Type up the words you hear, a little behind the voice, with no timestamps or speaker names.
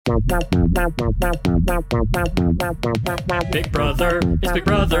Big brother, it's big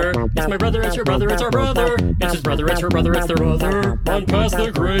brother, it's my brother, it's your brother, it's our brother, it's his brother, it's her brother, it's their brother, on past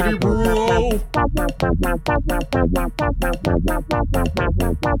the gravy, bro.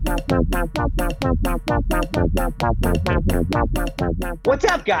 What's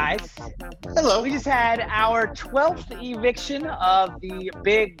up, guys? Hello. We just had our 12th eviction of the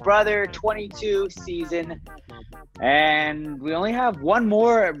Big Brother 22 season, and we only have one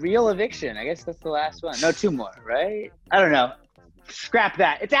more real eviction. I guess that's the last one. No, two more, right? I don't know. Scrap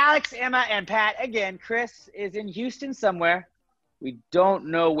that. It's Alex, Emma, and Pat. Again, Chris is in Houston somewhere. We don't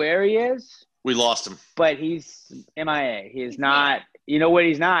know where he is. We lost him. But he's MIA. He is not. You know what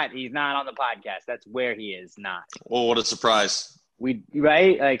he's not? He's not on the podcast. That's where he is not. Well, what a surprise.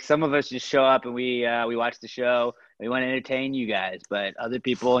 Right? Like, some of us just show up and we watch the show. We want to entertain you guys. But other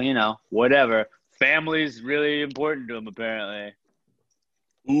people, whatever. Family's really important to them, apparently.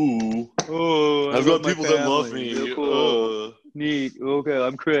 Ooh. Oh, I've got people that love me. They're cool. Neat. Okay,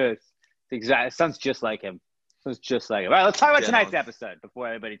 I'm Chris. Exactly. It sounds just like him. All right, let's talk about tonight's episode before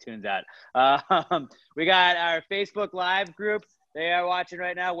everybody tunes out. We got our Facebook Live group. They are watching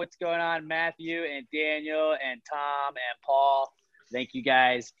right now. What's going on? Matthew and Daniel and Tom and Paul. Thank you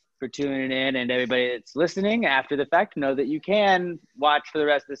guys for tuning in, and everybody that's listening after the fact, know that you can watch for the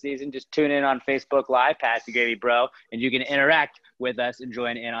rest of the season. Just tune in on Facebook Live, Pass the Gravy Bro, and you can interact with us and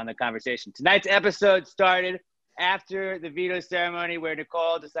join in on the conversation. Tonight's episode started after the veto ceremony where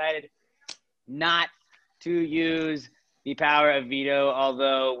Nicole decided not to use the power of veto,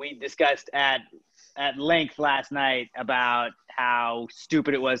 although we discussed at length last night about how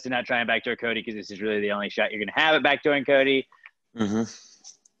stupid it was to not try and backdoor Cody, because this is really the only shot you're going to have at backdooring Cody. Mm-hmm.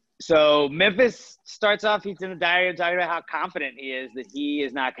 So Memphis starts off, he's in the diary talking about how confident he is that he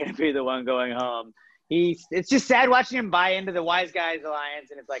is not going to be the one going home. It's just sad watching him buy into the Wise Guys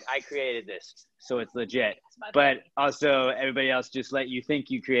Alliance, and it's like, I created this, so it's legit. But also everybody else just let you think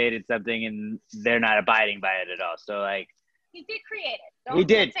you created something, and they're not abiding by it at all. So, like, he did create it. He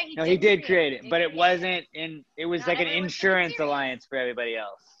did. He did create it, but it wasn't in. It was like an insurance alliance for everybody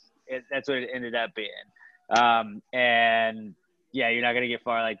else. That's what it ended up being. And yeah, you're not gonna get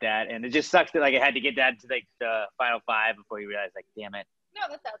far like that. And it just sucks that like it had to get down to like the final five before you realize, like, damn it. No,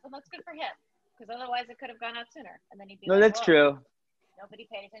 that does, and that's good for him, because otherwise it could have gone out sooner, and then he'd be. No, like, that's true. Nobody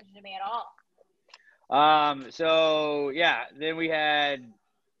paid attention to me at all. So yeah, then we had.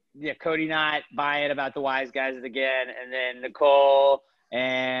 Yeah, Cody not buying about the Wise Guys again, and then Nicole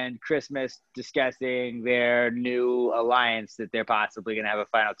and Christmas discussing their new alliance that they're possibly going to have a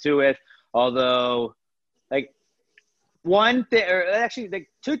final two with. Although, like, one thing, or actually, like,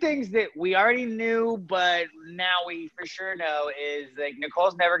 two things that we already knew, but now we for sure know is, like,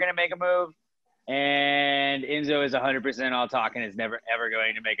 Nicole's never going to make a move, and Enzo is 100% all talk and is never ever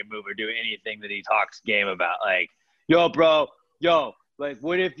going to make a move or do anything that he talks game about. Like, yo, bro, yo. Like,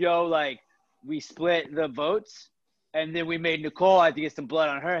 what if, like, we split the votes and then we made Nicole have to get some blood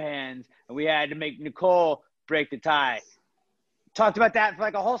on her hands and we had to make Nicole break the tie? Talked about that for,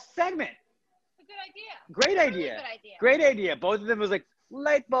 like, a whole segment. It's a good idea. Great idea. Really good idea. Great idea. Both of them was, like,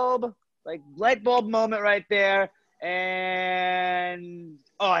 light bulb moment right there. And,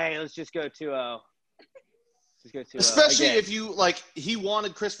 hey, let's just go 2-0. Especially again. if you, like, he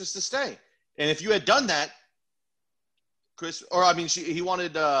wanted Christmas to stay. And if you had done that, he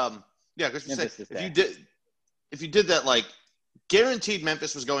wanted, Christmas to stay. If you did that, like, guaranteed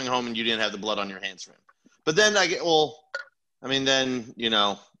Memphis was going home and you didn't have the blood on your hands for him. But then At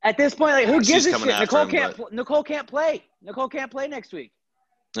this point, like, who gives a shit? Nicole can't play. Nicole can't play next week.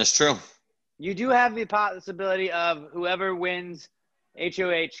 That's true. You do have the possibility of whoever wins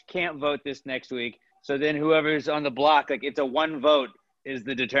HOH can't vote this next week. So then whoever's on the block, like, it's a one vote is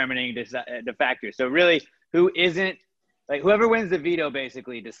the determining the factor. So really, who isn't, like, whoever wins the veto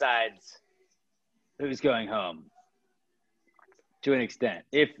basically decides who's going home to an extent.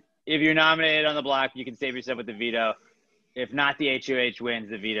 If you're nominated on the block, you can save yourself with the veto. If not, the HOH wins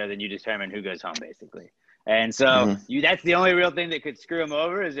the veto, then you determine who goes home, basically. And so that's the only real thing that could screw him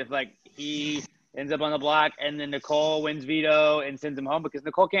over is if, like, he ends up on the block and then Nicole wins veto and sends him home, because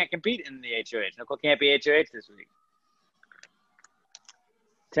Nicole can't compete in the HOH. Nicole can't be HOH this week.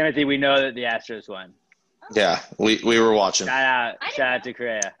 Timothy, we know that the Astros won. Yeah, we were watching. Shout out to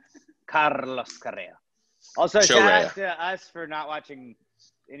Correa. Carlos Correa. Also, shout out to us for not watching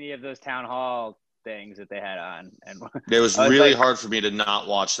any of those town hall things that they had on. And it was really hard for me to not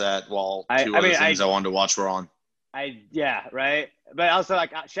watch that while two other things I wanted to watch were on. Yeah, right? But also,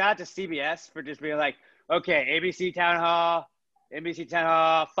 like, shout out to CBS for just being like, okay, ABC Town Hall, NBC Town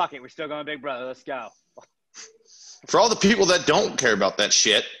Hall, fuck it, we're still going Big Brother, let's go. For all the people that don't care about that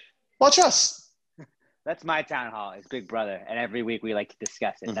shit, watch us. That's my town hall. It's Big Brother, and every week we like to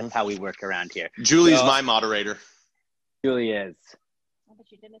discuss it. That's how we work around here. Julie's my moderator. Julie is. Oh,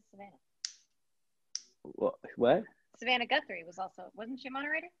 but you did miss Savannah. What? Savannah Guthrie wasn't she a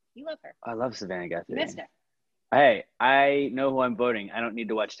moderator? You love her. I love Savannah Guthrie. You missed her. Hey, I know who I'm voting. I don't need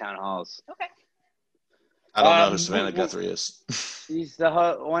to watch town halls. Okay. I don't know who Savannah Guthrie is. She's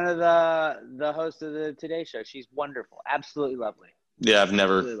one of the hosts of the Today Show. She's wonderful, absolutely lovely. Yeah, I've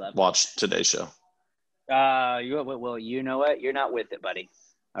never watched Today Show. You know what? You're not with it, buddy.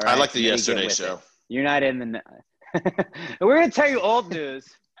 All right? I like the Yesterday Show. You're not in the. We're gonna tell you old news.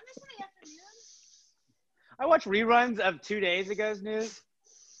 I watch reruns of 2 days ago's news.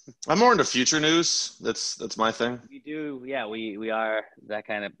 I'm more into future news. That's my thing. We do, yeah. We are that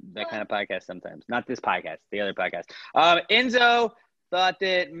kind of podcast sometimes. Not this podcast, the other podcast. Enzo thought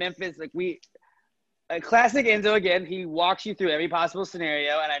that Memphis, classic Enzo again. He walks you through every possible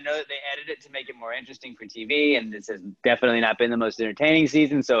scenario, and I know that they edited it to make it more interesting for TV. And this has definitely not been the most entertaining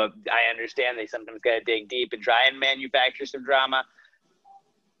season, so I understand they sometimes got to dig deep and try and manufacture some drama.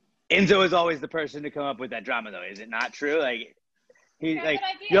 Enzo is always the person to come up with that drama, though. Is it not true? He's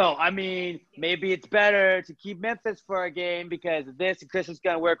maybe it's better to keep Memphis for a game because of this, and Christmas is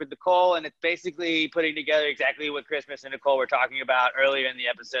going to work with Nicole, and it's basically putting together exactly what Christmas and Nicole were talking about earlier in the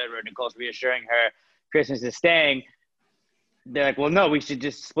episode where Nicole's reassuring her Christmas is staying. They're like, well, no, we should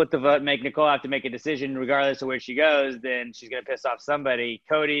just split the vote, make Nicole have to make a decision regardless of where she goes, then she's going to piss off somebody.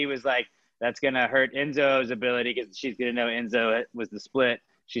 Cody was like, that's going to hurt Enzo's ability because she's going to know Enzo was the split.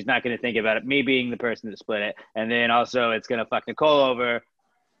 She's not going to think about it, me being the person that split it. And then also it's going to fuck Nicole over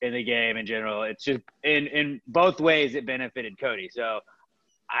in the game in general. It's just in both ways it benefited Cody. So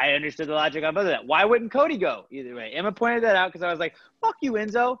I understood the logic on both of that. Why wouldn't Cody go either way? Emma pointed that out because I was like, fuck you,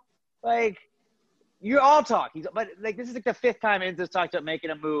 Enzo. You're all talk. This is the fifth time Enzo's talked about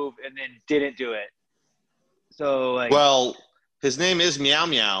making a move and then didn't do it. So well, his name is Meow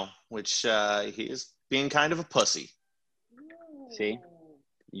Meow, which he is being kind of a pussy. See?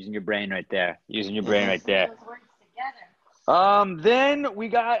 Using your brain right there. Then we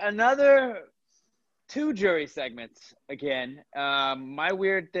got another 2 jury segments again. My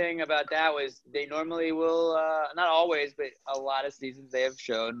weird thing about that was they normally will, not always, but a lot of seasons they have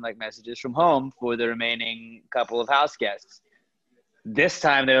shown messages from home for the remaining couple of house guests. This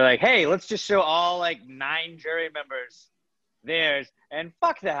time they're like, hey, let's just show all 9 jury members theirs and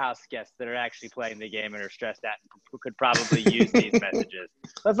fuck the house guests that are actually playing the game and are stressed out and could probably use these messages.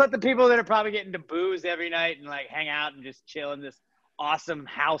 Let's let the people that are probably getting to booze every night and hang out and just chill in this awesome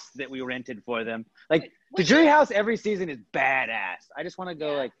house that we rented for them. The jury house every season is badass. I just want to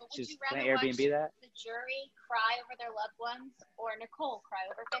go just can I Airbnb that? The jury cry over their loved ones or Nicole cry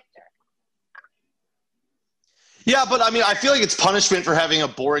over Victor. Yeah, but I feel like it's punishment for having a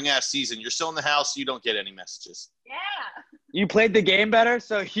boring ass season. You're still in the house, you don't get any messages. Yeah. You played the game better,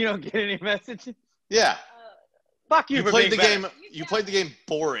 so you don't get any messages. Yeah. Fuck you. You played the game. You played the game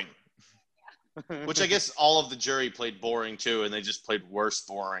boring. Yeah. Which I guess all of the jury played boring too, and they just played worse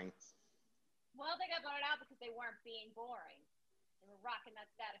boring. Well, they got voted out because they weren't being boring. They were rocking that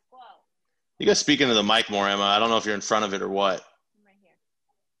status quo. You guys speak into the mic more, Emma. I don't know if you're in front of it or what.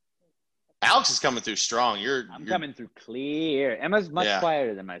 Alex is coming through strong. I'm coming through clear. Emma's much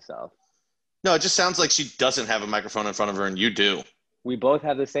quieter than myself. No, it just sounds like she doesn't have a microphone in front of her, and you do. We both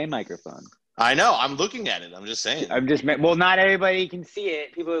have the same microphone. I know. I'm looking at it. I'm just saying. Well, not everybody can see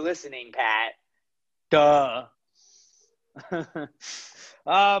it. People are listening, Pat. Duh.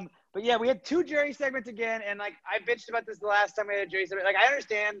 But yeah, we had 2 jury segments again, and I bitched about this the last time we had a jury segment. I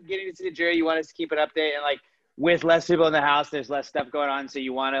understand getting to see the jury, you want us to keep an update, and with less people in the house, there's less stuff going on, so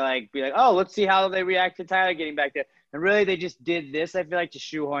you want to be oh, let's see how they react to Tyler getting back there. And really, they just did this, I feel to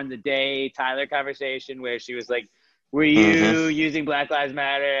shoehorn the Day-Tyler conversation where she was like, were you using Black Lives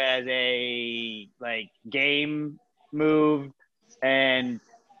Matter as a, game move? And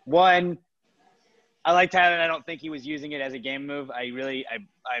one, I like Tyler, and I don't think he was using it as a game move. I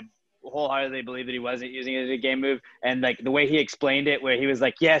wholeheartedly believe that he wasn't using it as a game move. And the way he explained it, where he was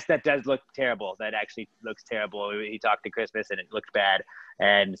like, yes, that does look terrible. That actually looks terrible. He talked to Christmas and it looked bad.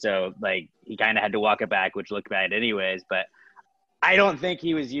 And so he kind of had to walk it back, which looked bad anyways. But I don't think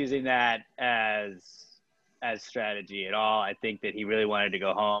he was using that as strategy at all. I think that he really wanted to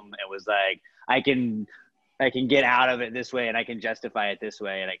go home and was like, I can get out of it this way and I can justify it this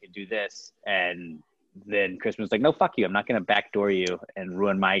way and I can do this. And then Christmas was like, no, fuck you. I'm not going to backdoor you and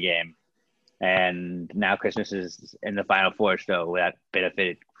ruin my game. And now Christmas is in the Final Four, so that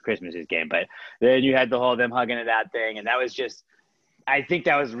benefited Christmas's game. But then you had the whole them hugging at that thing. And that was just, I think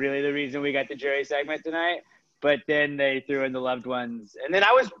that was really the reason we got the jury segment tonight. But then they threw in the loved ones. And then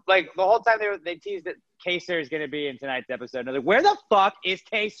I was like, the whole time they teased that Kaser is going to be in tonight's episode. And I was like, where the fuck is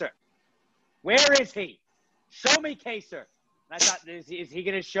Kaser? Where is he? Show me Kaser. And I thought, is he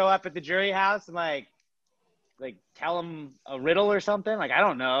going to show up at the jury house and like tell him a riddle or something? Like, I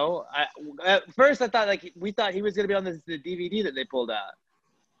don't know. At first I thought we thought he was going to be on the DVD that they pulled out.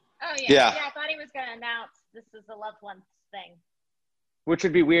 Oh, yeah. Yeah, I thought he was going to announce this is the loved ones thing. Which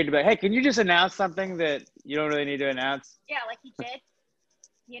would be weird to be like, hey, can you just announce something that you don't really need to announce? Yeah, like he did.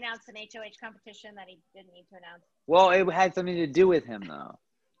 He announced an HOH competition that he didn't need to announce. Well, it had something to do with him, though.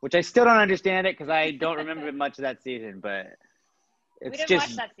 Which I still don't understand it because I don't remember much of that season. But it's just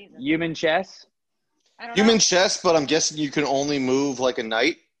watch that season. Human chess. I don't Human know. chess, but I'm guessing you can only move like a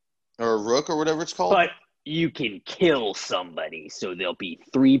knight or a rook or whatever it's called. But you can kill somebody, so there'll be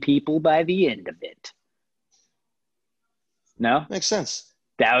 3 people by the end of it. No? Makes sense.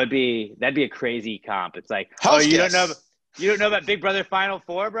 That'd be a crazy comp. It's like, House you guess. don't know about Big Brother Final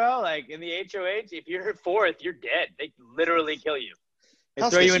Four, bro? Like in the HOH, if you're 4th, you're dead. They literally kill you. They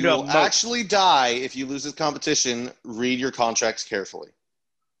House throw you guess. into You a will moat. actually die if you lose this competition. Read your contracts carefully.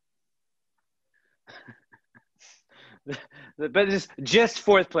 But just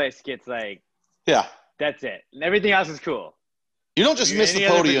 4th place gets like, Yeah. that's it. And everything else is cool. You don't just miss the Any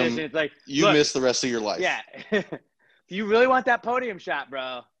other podium. position, it's like, You look, miss the rest of your life. Yeah. If you really want that podium shot,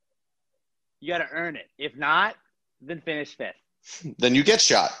 bro, you got to earn it. If not, then finish 5th. Then you get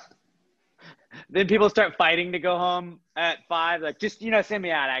shot. Then people start fighting to go home at 5. Like, just, send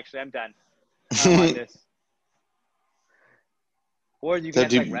me out, actually. I'm done. I don't want this. Or you can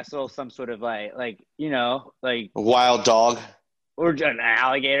have to wrestle some sort of like A wild dog. Or an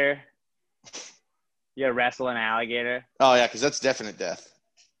alligator. You gotta wrestle an alligator. Oh, yeah, because that's definite death.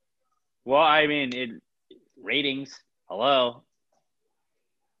 Well, I mean, ratings. Hello.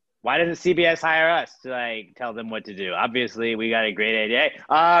 Why doesn't CBS hire us to tell them what to do? Obviously, we got a great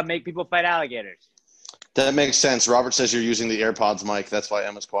idea. Make people fight alligators. That makes sense. Robert says you're using the AirPods mic. That's why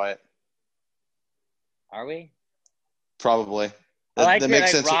Emma's quiet. Are we? Probably. That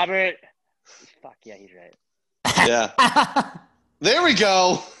makes sense. Robert. Fuck yeah, he's right. Yeah. There we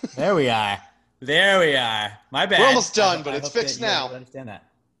go. There we are. My bad. We're almost done, but it's fixed now. Understand that.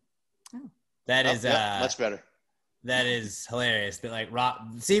 That is much better. That is hilarious. That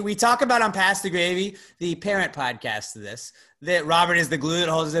see, we talk about on Pass the Gravy, the parent podcast to this, that Robert is the glue that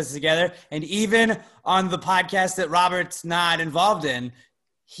holds us together. And even on the podcast that Robert's not involved in,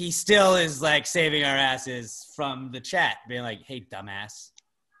 he still is saving our asses from the chat, being like, "Hey, dumbass."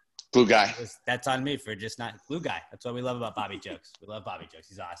 Glue guy. That's on me for just not glue guy. That's what we love about Bobby Jokes. We love Bobby Jokes.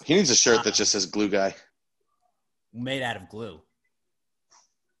 He's awesome. He needs a shirt that just says glue guy. Made out of glue.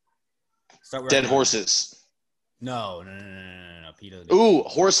 Dead horses. No. Peter. Ooh,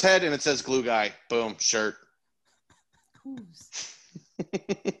 horse head, and it says glue guy. Boom, shirt.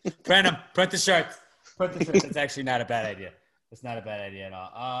 Print them. Print the shirts. That's actually not a bad idea. It's not a bad idea at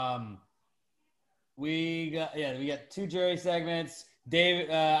all. We got 2 jury segments. Dave,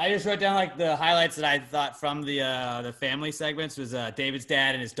 I just wrote down the highlights that I thought from the family segments was David's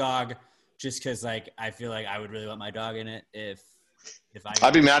dad and his dog, just because I feel like I would really want my dog in it if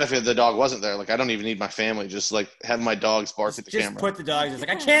I'd be mad if the dog wasn't there. I don't even need my family. Just have my dogs bark at the camera. Just put the dogs. It's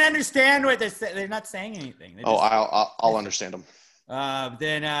I can't understand what they're saying. They're not saying anything. I'll understand them.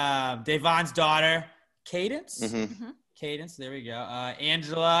 Then Davon's daughter, Cadence. Mm-hmm. Cadence. There we go.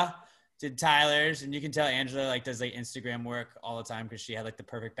 Angela did Tyler's, and you can tell Angela does Instagram work all the time because she had the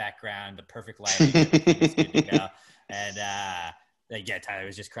perfect background, the perfect lighting, everything was good to go. And Tyler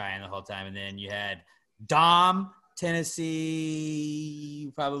was just crying the whole time. And then you had Dom,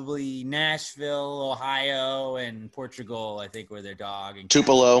 Tennessee, probably Nashville, Ohio, and Portugal, I think, were their dog. And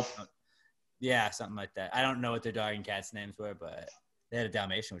Tupelo. Yeah, something like that. I don't know what their dog and cat's names were, but they had a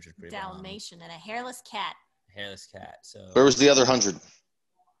Dalmatian, which was pretty Dalmatian and a hairless cat. Hairless cat. So where was the other 100?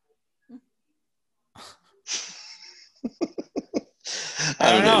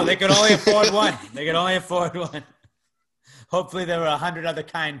 I don't know. They could only afford one. Hopefully there were 100 other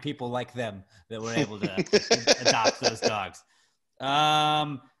kind people like them that were able to adopt those dogs.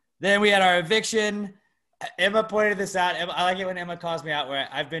 Then we had our eviction. Emma pointed this out. I like it when Emma calls me out, where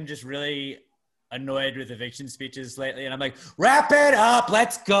I've been just really annoyed with eviction speeches lately. And I'm like, wrap it up.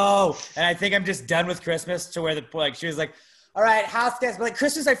 Let's go. And I think I'm just done with Christmas, to where she was like, all right, house guests. But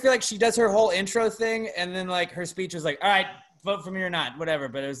Christmas, I feel like she does her whole intro thing. And then her speech was all right, vote for me or not, whatever.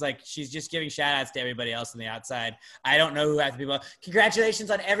 But it was she's just giving shout outs to everybody else on the outside. I don't know who half the people are.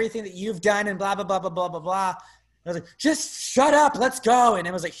 Congratulations on everything that you've done and blah, blah, blah, blah, blah, blah, blah. I was like, just shut up. Let's go. And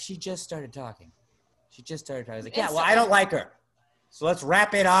it was she just started talking. I was like, yeah, well, I don't like her. So let's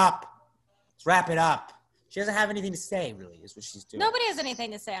wrap it up. She doesn't have anything to say, really, is what she's doing. Nobody has anything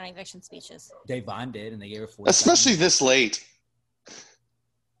to say on eviction speeches. Dave Vaughn did, and they gave her 4. Especially this late.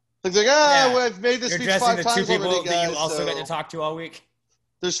 Like, well, I've made this speech 5 times already, guys. That you also got to talk to all week.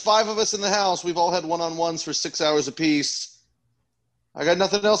 There's 5 of us in the house. We've all had one-on-ones for 6 hours apiece. I got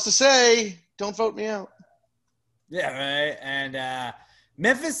nothing else to say. Don't vote me out. Yeah, right. And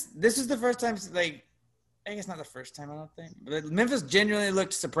Memphis, this is the first time, like, I guess not the first time, I don't think. But Memphis genuinely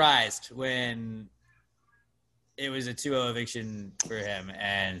looked surprised when it was a 2-0 eviction for him.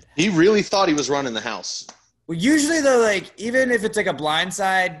 And he really thought he was running the house. Well, usually, though, like, even if it's like a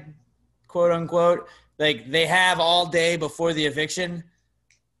blindside, quote unquote, like, they have all day before the eviction.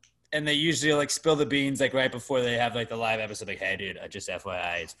 And they usually, like, spill the beans, like, right before they have, like, the live episode. Like, hey, dude, just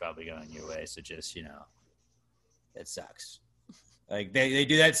FYI, it's probably going your way. So just, you know, it sucks. Like, they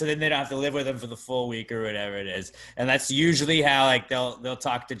do that so then they don't have to live with them for the full week or whatever it is. And that's usually how, like, they'll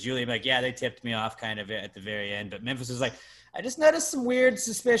talk to Julie. Like, yeah, they tipped me off kind of at the very end. But Memphis was like, I just noticed some weird,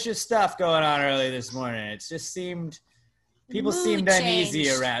 suspicious stuff going on early this morning. It just seemed – people seemed uneasy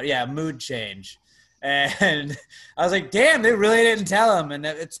around. Yeah, mood change. And I was like, damn, they really didn't tell him. And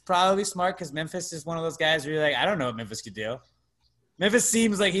it's probably smart because Memphis is one of those guys where you're like, I don't know what Memphis could do. Memphis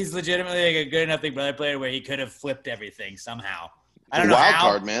seems like he's legitimately like a good enough Big Brother player where he could have flipped everything somehow. I don't know wild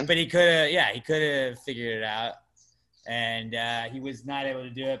how, card, man. But he could have figured it out. And he was not able to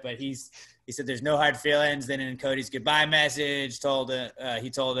do it, but he said there's no hard feelings. Then in Cody's goodbye message, he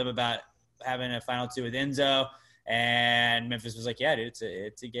told him about having a final 2 with Enzo. And Memphis was like, yeah, dude,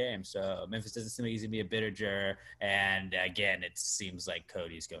 it's a game. So Memphis doesn't seem like he's going to be a bitter juror. And, again, it seems like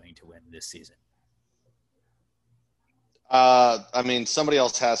Cody's going to win this season. I mean, somebody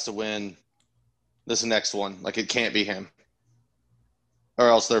else has to win this next one. Like, it can't be him. Or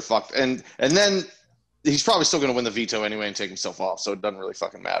else they're fucked. And then he's probably still going to win the veto anyway and take himself off. So it doesn't really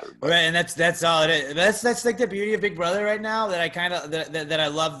fucking matter. But. Right, and that's all it is. That's like the beauty of Big Brother right now that I kind of that I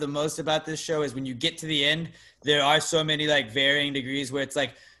love the most about this show is when you get to the end, there are so many like varying degrees where it's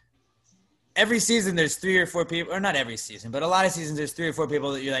like every season there's 3 or 4 people, or not every season, but a lot of seasons there's 3 or 4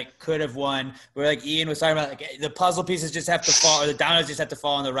 people that you like could have won. Where like Ian was talking about, like the puzzle pieces just have to fall, or the dominoes just have to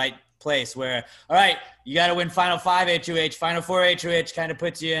fall in the right place. Where all right, you got to win Final 5 HOH, Final 4 HOH kind of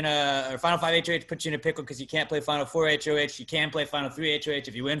puts you in or Final 5 HOH puts you in a pickle because you can't play Final 4 HOH. You can play Final 3 HOH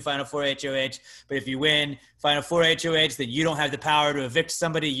if you win Final 4 HOH. But if you win Final 4 HOH, then you don't have the power to evict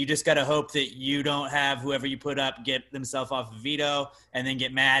somebody. You just got to hope that you don't have whoever you put up get themselves off a veto and then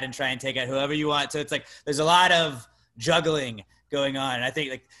get mad and try and take out whoever you want. So it's like there's a lot of juggling going on. And I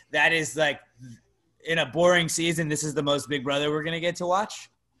think like that is like in a boring season, this is the most Big Brother we're going to get to watch.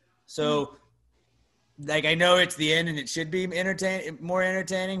 So, like, I know it's the end and it should be more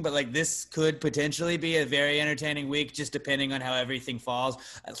entertaining, but, like, this could potentially be a very entertaining week just depending on how everything falls.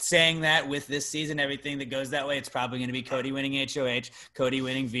 Saying that with this season, everything that goes that way, it's probably going to be Cody winning HOH, Cody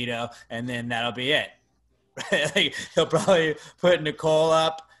winning veto, and then that'll be it. Like, he'll probably put Nicole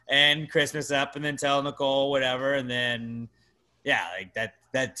up and Christmas up and then tell Nicole whatever, and then, yeah, like,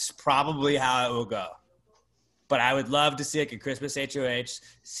 that's probably how it will go. But I would love to see like a Christmas HOH,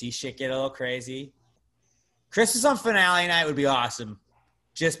 see shit get a little crazy. Christmas on finale night would be awesome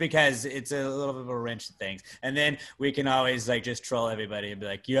just because it's a little bit of a wrench to things. And then we can always like just troll everybody and be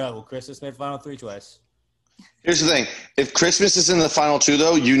like, yeah, well, Christmas made Final 3 twice. Here's the thing. If Christmas is in the final 2,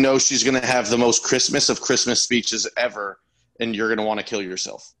 though, you know she's going to have the most Christmas of Christmas speeches ever, and you're going to want to kill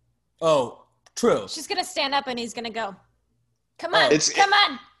yourself. Oh, true. She's going to stand up and he's going to go, come on, come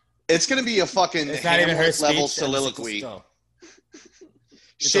on. It's going to be a fucking Hamlet-level soliloquy.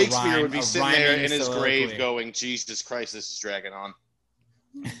 Shakespeare would be sitting there in his grave going, Jesus Christ, this is dragging on.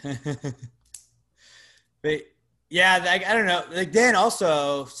 But, yeah, I don't know. Like, Dan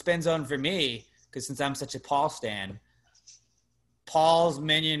also spin zone for me, because since I'm such a Paul stan, Paul's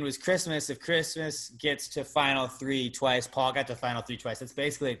minion was Christmas. If Christmas gets to Final 3 twice, Paul got to Final 3 twice. That's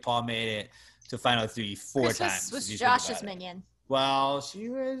basically like Paul made it to Final 3 4 times. Christmas was Josh's minion. Well, she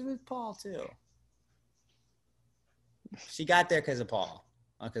was with Paul, too. She got there because of Paul,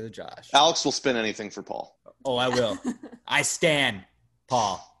 not because of Josh. Alex will spin anything for Paul. Oh, I will. I stan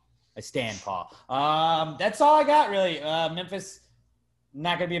Paul. That's all I got, really. Memphis,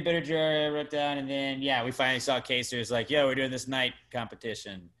 not going to be a bitter juror, I wrote down. And then, yeah, we finally saw Casers like, yo, we're doing this night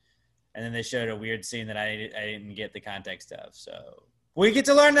competition. And then they showed a weird scene that I didn't get the context of. So we get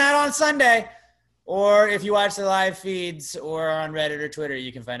to learn that on Sunday. Or if you watch the live feeds or on Reddit or Twitter,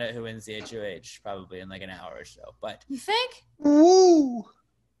 you can find out who wins the HOH probably in like an hour or so. But you think? Woo!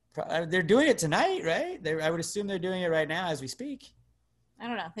 They're doing it tonight, right? I would assume they're doing it right now as we speak. I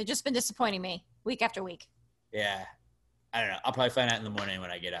don't know. They've just been disappointing me week after week. Yeah. I don't know. I'll probably find out in the morning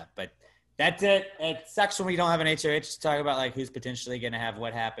when I get up. But That's it. It sucks when we don't have an HOH to talk about like who's potentially going to have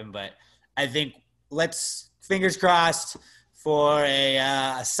what happen, but I think let's fingers crossed for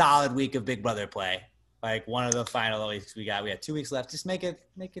a solid week of Big Brother play. Like one of the final weeks we got 2 weeks left. Just make it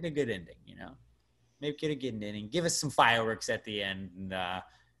a good ending, you know. Make it a good ending. Give us some fireworks at the end,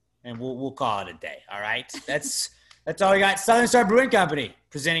 and we'll call it a day. All right. That's all we got. Southern Star Brewing Company,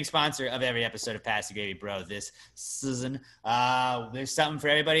 presenting sponsor of every episode of Pass the Gravy Bro this season. There's something for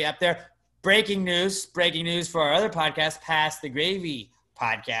everybody up there. Breaking news for our other podcast, Pass the Gravy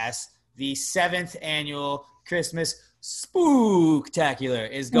podcast. The 7th annual Christmas Spooktacular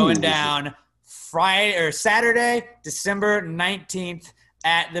is going down Saturday, December 19th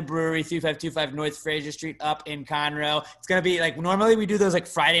at the brewery, 3525 North Fraser Street up in Conroe. It's going to be like, normally we do those like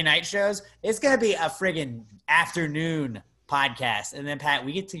Friday night shows. It's going to be a friggin' afternoon podcast. And then Pat,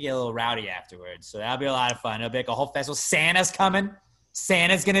 we get to get a little rowdy afterwards. So that'll be a lot of fun. It'll be like a whole festival. Santa's coming.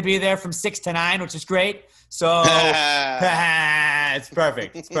 Santa's going to be there from 6 to 9, which is great. So it's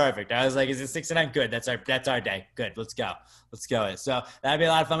perfect. It's perfect. I was like, is it 6 to 9? Good. That's our day. Good. Let's go. So that'll be a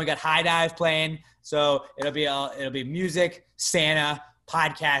lot of fun. We got High Dive playing. So it'll be music, Santa,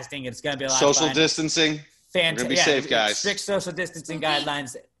 podcasting. It's going to be a lot of fun. Social distancing. We're going to be safe, guys. Strict social distancing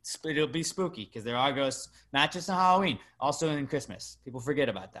guidelines. It'll be spooky because there are ghosts, not just on Halloween, also in Christmas. People forget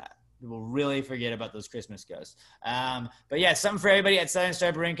about that. People really forget about those Christmas ghosts. But yeah, something for everybody at Southern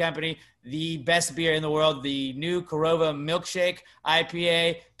Star Brewing Company. The best beer in the world, the new Korova Milkshake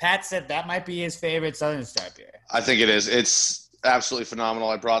IPA. Pat said that might be his favorite Southern Star beer. I think it is. It's absolutely phenomenal.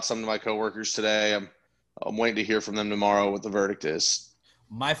 I brought some to my coworkers today. I'm waiting to hear from them tomorrow what the verdict is.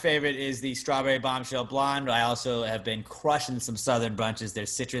 My favorite is the Strawberry Bombshell Blonde. I also have been crushing some Southern brunches. There's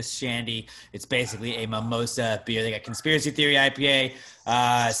Citrus Shandy. It's basically a mimosa beer. They got Conspiracy Theory IPA,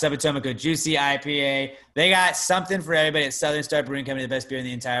 Subatomico Juicy IPA. They got something for everybody at Southern Star Brewing Company, the best beer in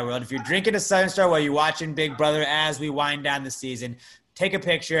the entire world. If you're drinking a Southern Star while you're watching Big Brother as we wind down the season, take a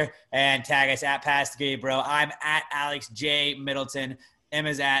picture and tag us at Pass the Gravy Bro. I'm at Alex J. Middleton.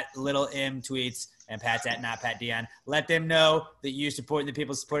 Emma's at Little M Tweets. And Pat's at Not Pat Dion. Let them know that you support the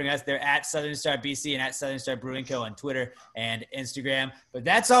people supporting us. They're at Southern Star BC and at Southern Star Brewing Co. on Twitter and Instagram. But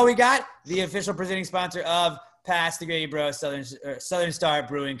that's all we got. The official presenting sponsor of Pass the Gravy Bro, Southern Star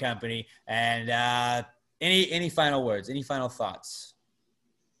Brewing Company. And any final words? Any final thoughts?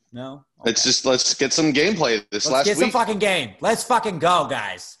 No? Okay. Let's get some gameplay this last week. Let's get some fucking game. Let's fucking go,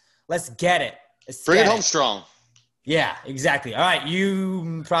 guys. Let's get it. Bring it home strong. Yeah, exactly. All right,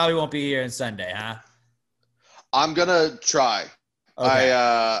 you probably won't be here on Sunday, huh? I'm gonna try. Okay.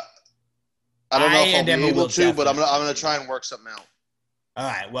 I don't know if I'll be able to, but I'm gonna try and work something out. All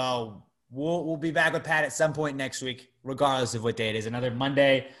right. Well, we'll be back with Pat at some point next week, regardless of what day it is. Another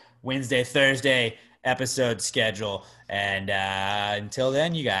Monday, Wednesday, Thursday episode schedule. And until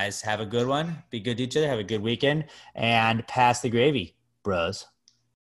then, you guys have a good one. Be good to each other. Have a good weekend, and pass the gravy, bros.